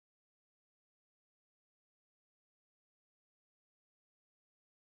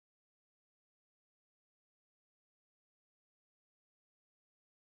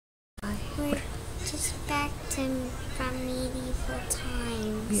I'm from medieval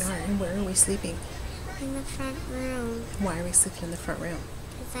times. We are, and where are we sleeping? In the front room. Why are we sleeping in the front room?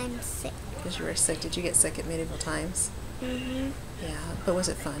 Because I'm sick. Because you were sick. Did you get sick at medieval times? Mm-hmm. Yeah, but was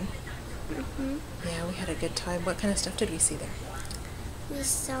it fun? Mm-hmm. Yeah, we had a good time. What kind of stuff did we see there? We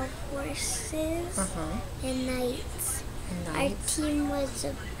saw horses and knights. And Our knights. team was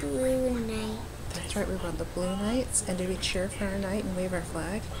a blue knight. That's right, we were on the Blue Knights. And did we cheer for our knight and wave our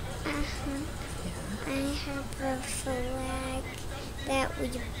flag? Uh-huh. Yeah. I have a flag that we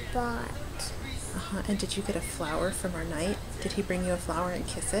bought. And did you get a flower from our knight? Did he bring you a flower and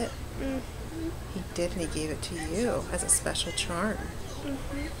kiss it? Mm-hmm. He did, and he gave it to you as a special charm.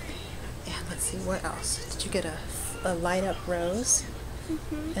 Mm-hmm. And let's see, what else? Did you get a light up rose?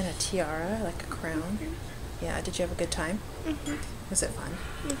 Mm-hmm. And a tiara, like a crown? Mm-hmm. Yeah, did you have a good time? Mm-hmm. Was it fun?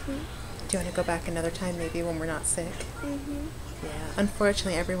 Mm-hmm. Do you want to go back another time, maybe when we're not sick? Mm-hmm. Yeah,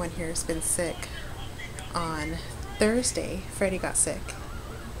 unfortunately everyone here has been sick. On Thursday, Freddie got sick.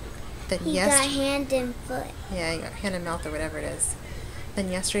 Then He got hand and foot. Yeah, he got hand and mouth or whatever it is.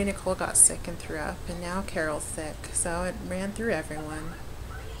 Then yesterday Nicole got sick and threw up, and now Karyl's sick, so it ran through everyone.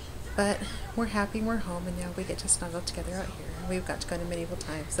 But we're happy we're home, and now we get to snuggle together out here. We've got to go to medieval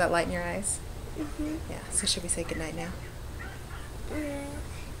times. Does that light in your eyes? Mm-hmm. Yeah, so should we say goodnight now?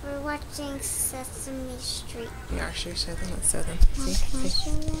 We're watching Sesame Street. We are. Should we show them? Let's show them. Can I See?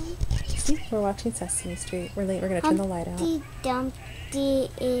 show them? See? We're watching Sesame Street. We're late. We're going to turn the light out. Humpty Dumpty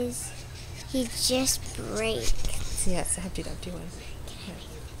is... He just breaks. Yes, a Humpty Dumpty one. Yeah.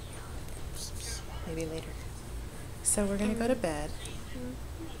 Maybe later. So we're going to go to bed.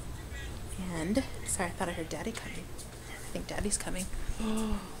 And, sorry, I thought I heard Daddy coming. I think Daddy's coming.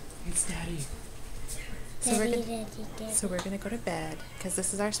 Oh, it's Daddy. So we're going to go to bed, because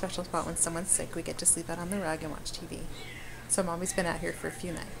this is our special spot when someone's sick. We get to sleep out on the rug and watch TV. So Mommy's been out here for a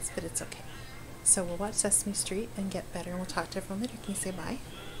few nights, but it's okay. So we'll watch Sesame Street and get better, and we'll talk to everyone later. Can you say bye?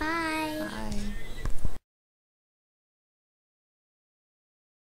 Bye. Bye.